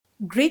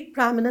Greek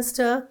Prime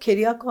Minister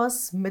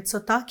Kyriakos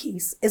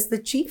Mitsotakis is the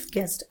chief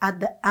guest at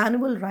the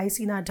annual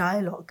Raisina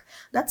Dialogue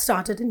that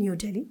started in New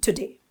Delhi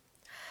today.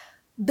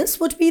 This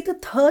would be the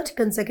third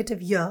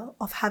consecutive year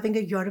of having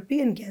a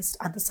European guest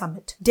at the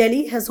summit.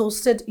 Delhi has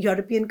hosted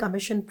European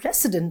Commission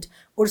President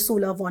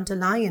Ursula von der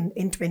Leyen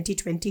in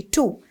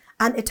 2022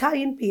 and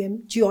Italian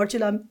PM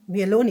Giorgia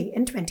Meloni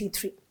in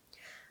 2023.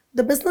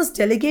 The business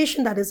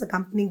delegation that is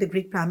accompanying the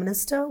Greek Prime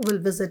Minister will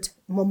visit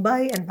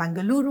Mumbai and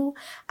Bengaluru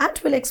and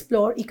will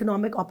explore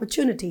economic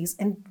opportunities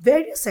in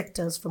various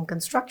sectors from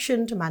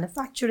construction to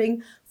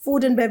manufacturing,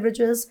 food and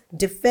beverages,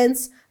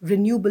 defense,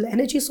 renewable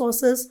energy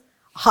sources,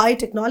 high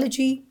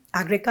technology,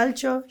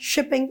 agriculture,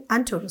 shipping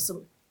and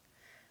tourism.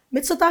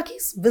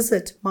 Mitsotakis'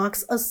 visit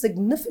marks a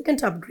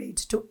significant upgrade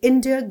to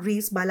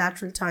India-Greece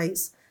bilateral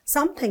ties,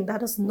 something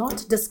that is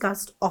not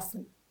discussed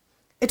often.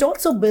 It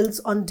also builds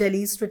on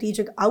Delhi's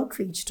strategic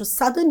outreach to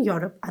southern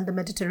Europe and the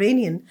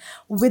Mediterranean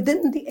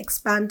within the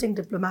expanding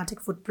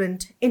diplomatic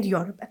footprint in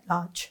Europe at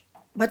large.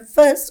 But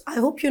first, I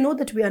hope you know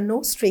that we are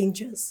no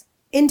strangers.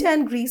 India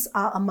and Greece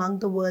are among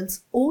the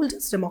world's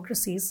oldest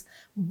democracies,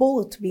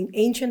 both being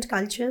ancient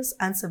cultures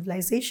and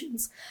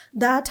civilizations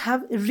that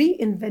have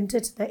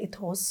reinvented their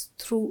ethos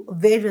through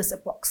various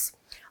epochs.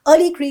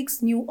 Early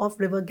Greeks knew of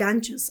river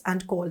Ganges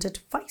and called it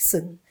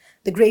Physon.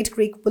 The great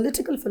Greek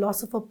political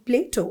philosopher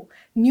Plato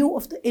knew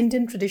of the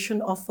Indian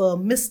tradition of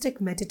mystic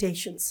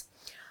meditations.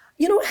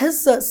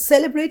 His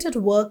celebrated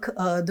work,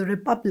 The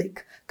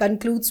Republic,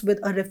 concludes with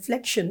a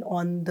reflection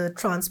on the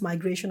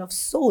transmigration of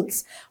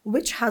souls,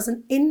 which has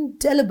an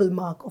indelible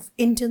mark of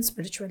Indian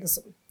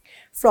spiritualism.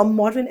 From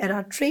modern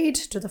era trade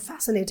to the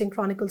fascinating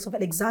chronicles of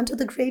Alexander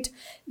the Great,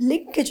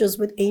 linkages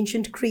with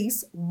ancient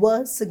Greece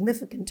were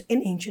significant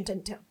in ancient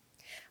India.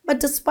 But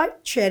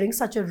despite sharing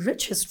such a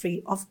rich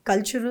history of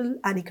cultural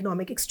and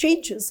economic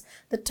exchanges,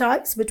 the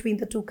ties between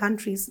the two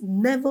countries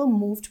never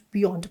moved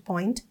beyond a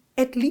point,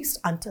 at least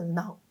until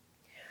now.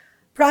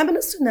 Prime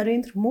Minister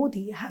Narendra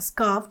Modi has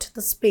carved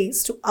the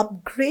space to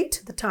upgrade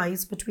the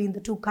ties between the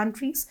two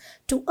countries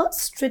to a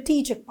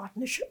strategic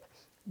partnership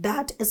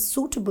that is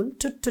suitable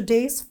to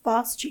today's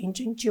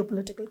fast-changing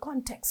geopolitical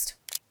context.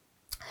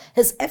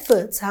 His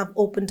efforts have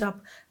opened up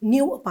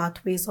newer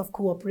pathways of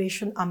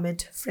cooperation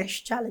amid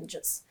fresh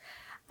challenges.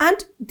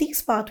 And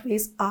these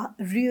pathways are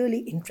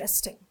really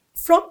interesting.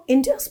 From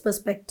India's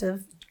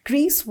perspective,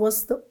 Greece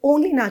was the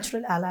only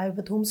natural ally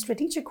with whom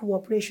strategic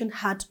cooperation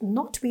had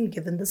not been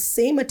given the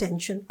same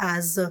attention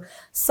as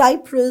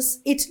Cyprus,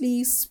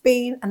 Italy,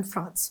 Spain, and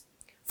France.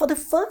 For the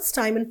first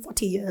time in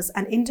 40 years,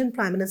 an Indian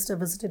Prime Minister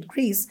visited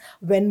Greece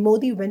when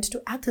Modi went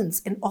to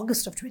Athens in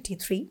August of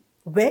 2023,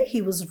 where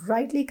he was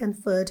rightly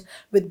conferred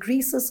with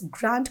Greece's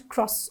Grand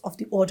Cross of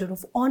the Order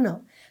of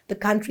Honor, the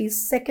country's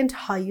second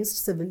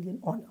highest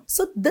civilian honor.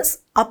 So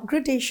this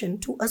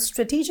upgradation to a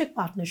strategic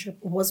partnership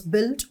was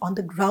built on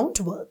the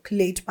groundwork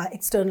laid by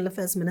External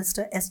Affairs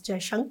Minister S.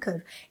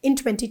 Jaishankar in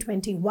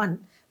 2021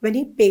 when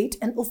he paid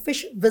an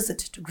official visit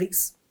to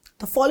Greece.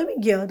 The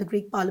following year, the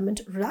Greek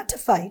Parliament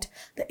ratified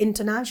the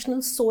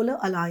International Solar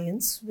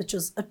Alliance, which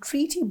is a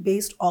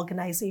treaty-based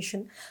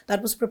organization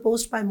that was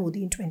proposed by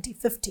Modi in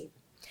 2015.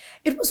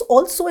 It was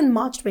also in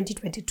March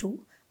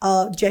 2022,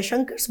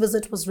 Jaishankar's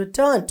visit was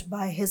returned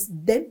by his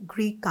then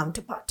Greek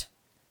counterpart.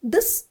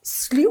 This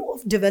slew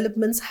of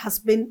developments has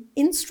been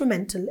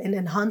instrumental in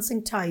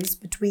enhancing ties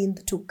between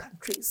the two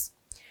countries.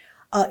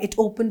 It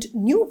opened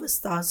new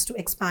vistas to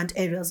expand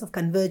areas of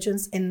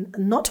convergence in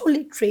not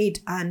only trade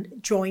and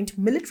joint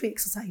military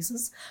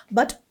exercises,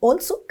 but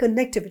also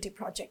connectivity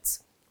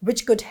projects,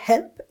 which could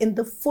help in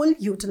the full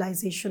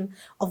utilization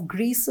of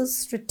Greece's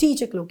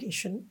strategic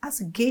location as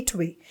a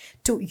gateway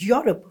to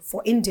Europe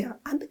for India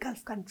and the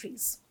Gulf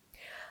countries.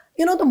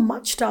 The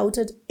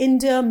much-touted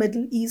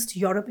India-Middle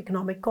East-Europe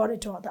Economic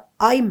Corridor, the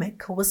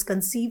IMEC, was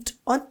conceived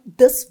on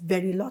this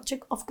very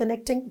logic of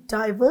connecting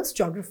diverse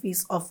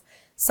geographies of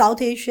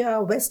South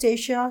Asia, West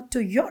Asia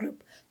to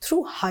Europe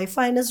through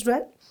Haifa in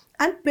Israel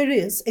and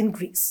Piraeus in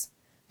Greece.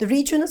 The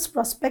region is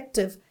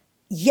prospective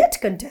yet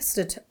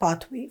contested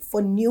pathway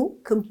for new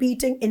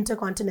competing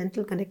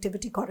intercontinental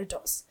connectivity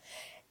corridors.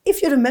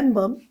 If you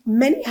remember,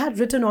 many had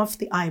written off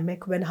the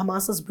IMEC when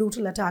Hamas's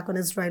brutal attack on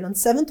Israel on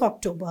 7th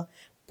October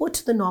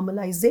put the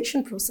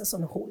normalization process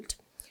on hold.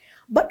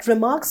 But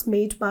remarks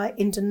made by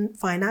Indian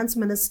Finance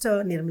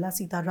Minister Nirmala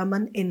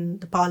Sitharaman in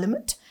the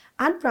Parliament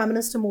and Prime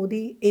Minister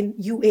Modi in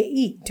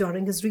UAE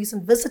during his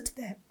recent visit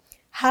there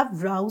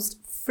have roused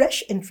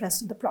fresh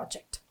interest in the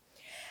project.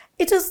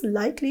 It is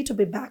likely to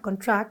be back on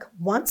track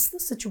once the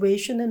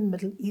situation in the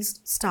Middle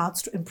East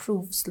starts to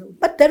improve slowly.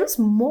 But there is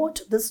more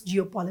to this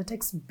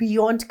geopolitics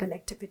beyond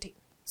connectivity.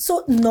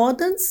 So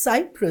Northern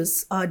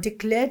Cyprus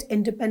declared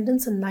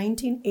independence in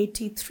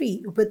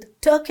 1983 with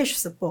Turkish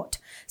support,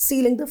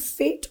 sealing the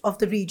fate of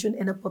the region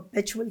in a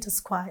perpetual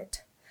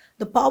disquiet.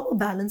 The power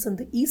balance in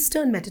the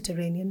Eastern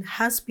Mediterranean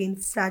has been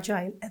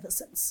fragile ever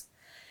since.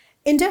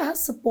 India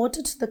has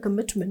supported the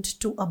commitment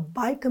to a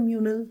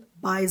bicommunal,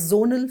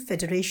 bizonal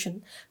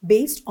federation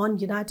based on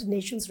United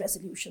Nations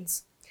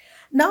resolutions.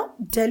 Now,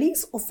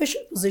 Delhi's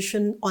official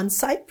position on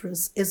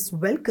Cyprus is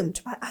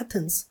welcomed by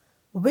Athens,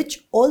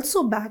 which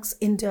also backs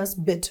India's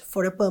bid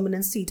for a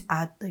permanent seat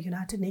at the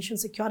United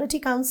Nations Security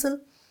Council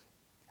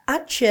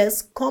and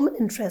shares common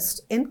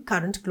interest in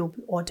current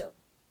global order.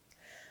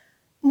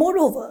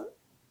 Moreover,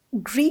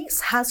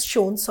 Greece has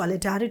shown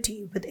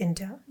solidarity with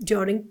India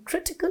during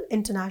critical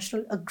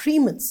international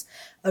agreements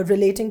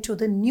relating to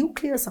the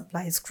Nuclear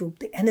Supplies Group,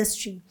 the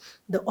NSG,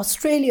 the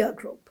Australia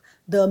Group,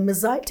 the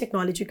Missile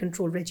Technology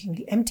Control Regime,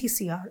 the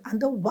MTCR,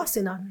 and the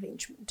Wassenaar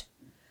Arrangement.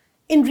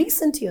 In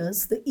recent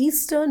years, the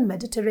Eastern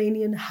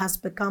Mediterranean has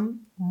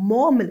become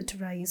more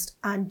militarized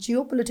and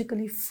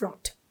geopolitically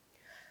fraught.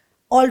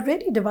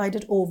 Already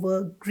divided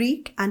over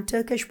Greek and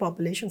Turkish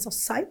populations of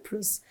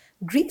Cyprus,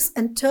 Greece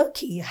and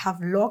Turkey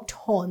have locked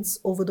horns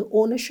over the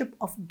ownership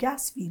of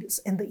gas fields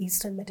in the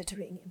Eastern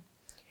Mediterranean.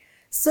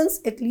 Since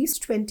at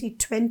least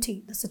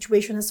 2020, the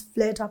situation has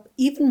flared up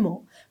even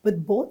more,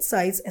 with both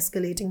sides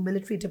escalating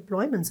military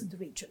deployments in the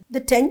region. The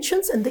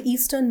tensions in the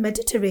Eastern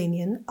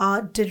Mediterranean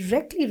are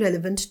directly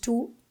relevant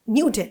to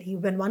New Delhi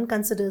when one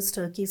considers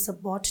Turkey's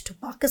support to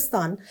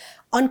Pakistan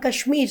on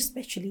Kashmir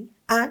especially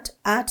and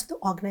at the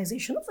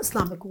Organization of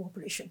Islamic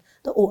Cooperation,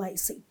 the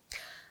OIC.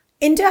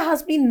 India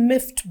has been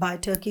miffed by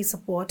Turkey's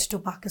support to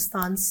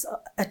Pakistan's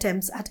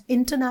attempts at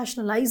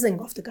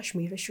internationalizing of the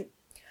Kashmir issue.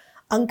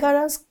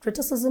 Ankara's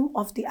criticism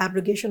of the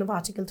abrogation of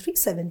Article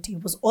 370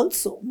 was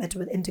also met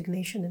with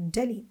indignation in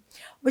Delhi,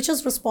 which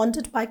has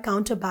responded by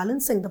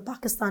counterbalancing the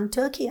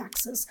Pakistan-Turkey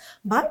axis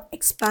by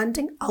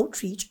expanding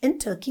outreach in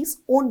Turkey's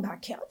own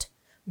backyard,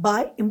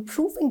 by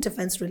improving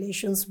defense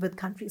relations with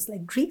countries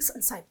like Greece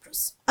and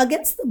Cyprus.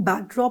 Against the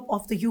backdrop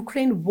of the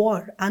Ukraine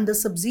war and the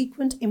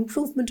subsequent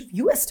improvement of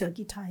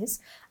US-Turkey ties,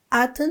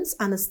 Athens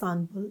and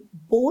Istanbul,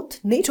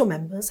 both NATO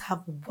members,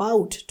 have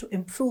vowed to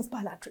improve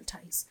bilateral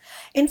ties.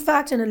 In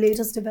fact, in a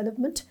latest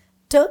development,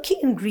 Turkey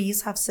and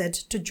Greece have said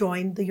to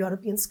join the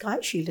European Sky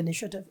Shield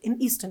initiative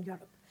in Eastern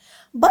Europe.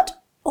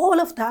 But all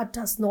of that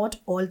does not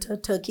alter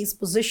Turkey's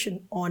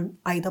position on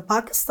either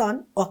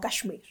Pakistan or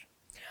Kashmir.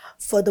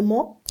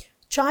 Furthermore,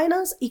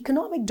 China's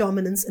economic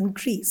dominance in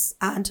Greece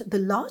and the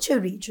larger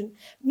region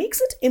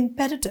makes it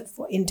imperative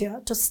for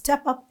India to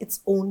step up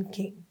its own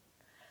game.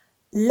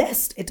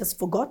 Lest it is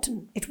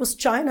forgotten, it was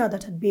China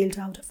that had bailed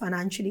out a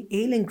financially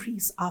ailing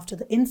Greece after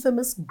the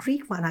infamous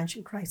Greek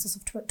financial crisis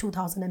of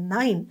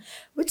 2009,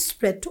 which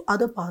spread to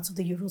other parts of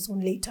the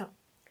Eurozone later.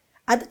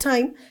 At the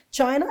time,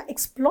 China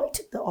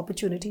exploited the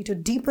opportunity to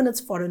deepen its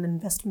foreign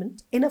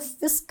investment in a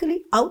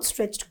fiscally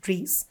outstretched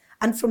Greece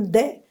and from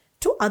there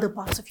to other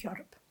parts of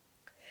Europe.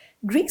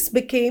 Greece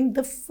became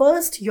the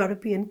first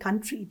European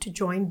country to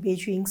join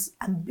Beijing's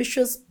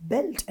ambitious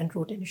Belt and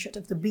Road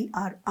Initiative, the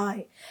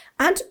BRI,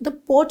 and the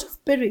port of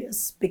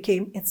Piraeus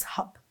became its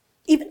hub.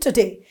 Even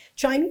today,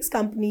 Chinese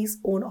companies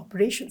own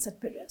operations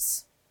at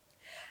Piraeus.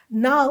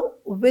 Now,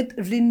 with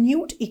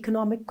renewed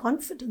economic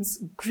confidence,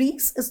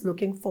 Greece is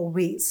looking for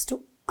ways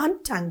to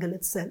untangle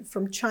itself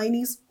from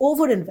Chinese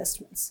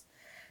overinvestments.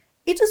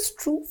 It is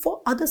true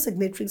for other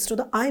signatories to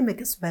the IMEC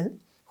as well,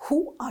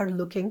 who are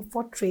looking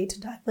for trade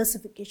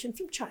diversification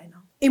from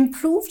China.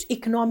 Improved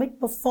economic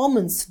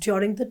performance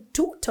during the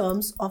 2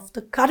 terms of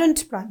the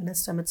current Prime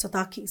Minister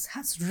Mitsotakis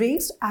has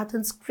raised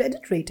Athens'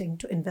 credit rating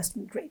to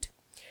investment grade.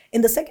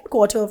 In the second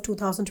quarter of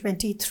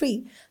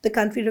 2023, the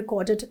country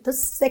recorded the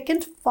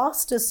second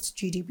fastest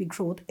GDP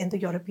growth in the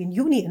European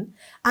Union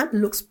and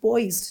looks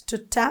poised to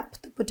tap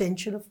the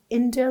potential of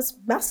India's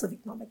massive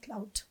economic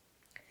clout.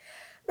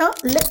 Now,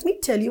 let me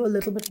tell you a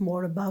little bit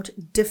more about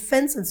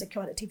defense and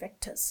security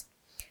vectors.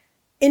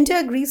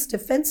 India-Greece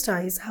defense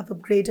ties have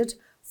upgraded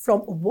from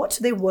what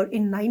they were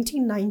in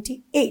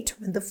 1998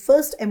 when the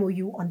first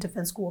MOU on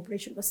defense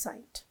cooperation was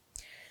signed.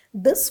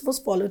 This was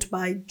followed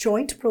by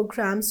joint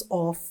programs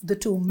of the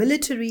two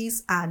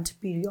militaries and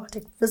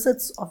periodic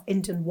visits of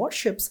Indian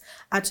warships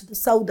at the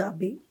Sauda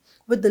Bay,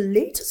 with the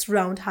latest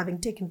round having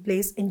taken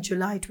place in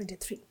July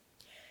 23.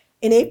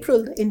 In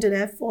April, the Indian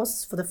Air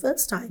Force for the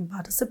first time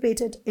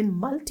participated in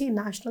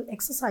multinational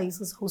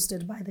exercises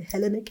hosted by the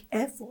Hellenic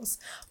Air Force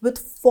with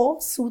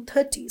 4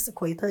 Su-30,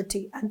 Sukhoi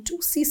 30 and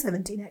 2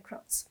 C-17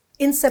 aircrafts.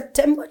 In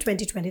September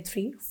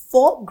 2023,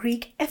 4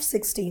 Greek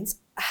F-16s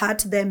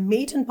had their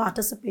maiden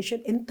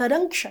participation in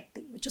Tarang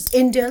Shakti, which is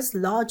India's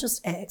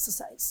largest air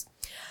exercise.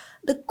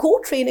 The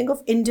co-training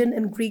of Indian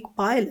and Greek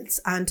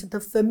pilots and the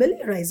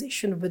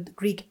familiarization with the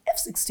Greek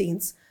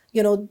F-16s,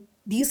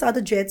 these are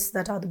the jets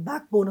that are the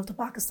backbone of the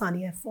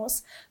Pakistani Air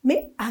Force,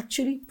 may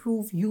actually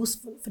prove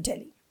useful for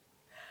Delhi.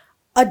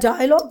 A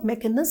dialogue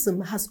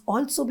mechanism has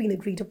also been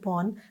agreed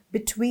upon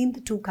between the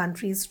two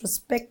countries'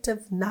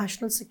 respective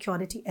national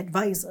security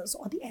advisors,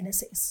 or the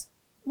NSAs.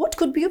 What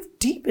could be of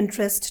deep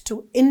interest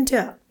to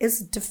India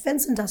is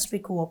defense industry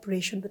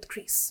cooperation with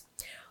Greece,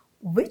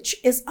 which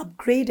is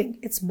upgrading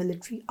its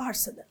military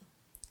arsenal.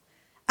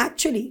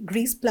 Actually,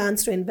 Greece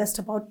plans to invest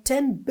about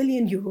 10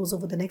 billion euros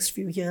over the next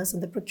few years in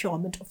the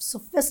procurement of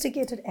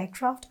sophisticated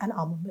aircraft and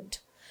armament.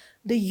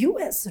 The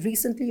US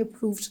recently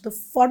approved the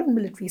foreign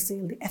military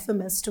sale, the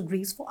FMS, to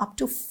Greece for up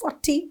to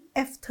 40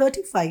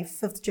 F-35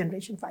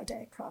 fifth-generation fighter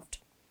aircraft.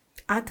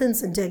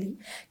 Athens and Delhi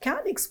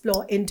can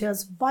explore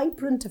India's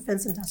vibrant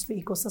defense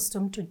industry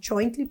ecosystem to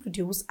jointly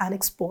produce and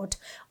export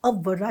a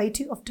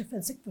variety of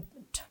defense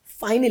equipment.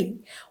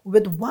 Finally,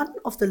 with one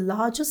of the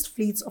largest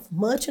fleets of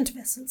merchant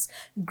vessels,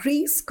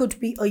 Greece could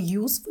be a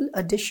useful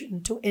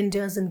addition to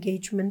India's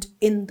engagement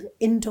in the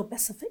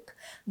Indo-Pacific,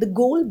 the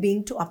goal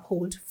being to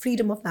uphold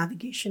freedom of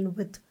navigation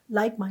with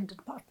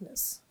like-minded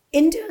partners.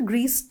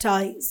 India-Greece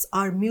ties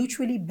are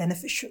mutually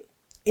beneficial,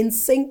 in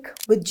sync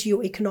with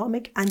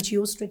geoeconomic and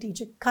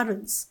geostrategic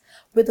currents,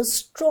 with a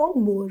strong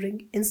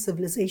mooring in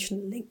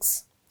civilizational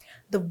links.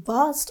 The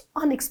vast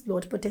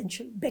unexplored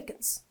potential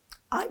beckons.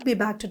 I'll be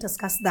back to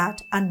discuss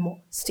that and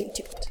more. Stay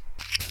tuned.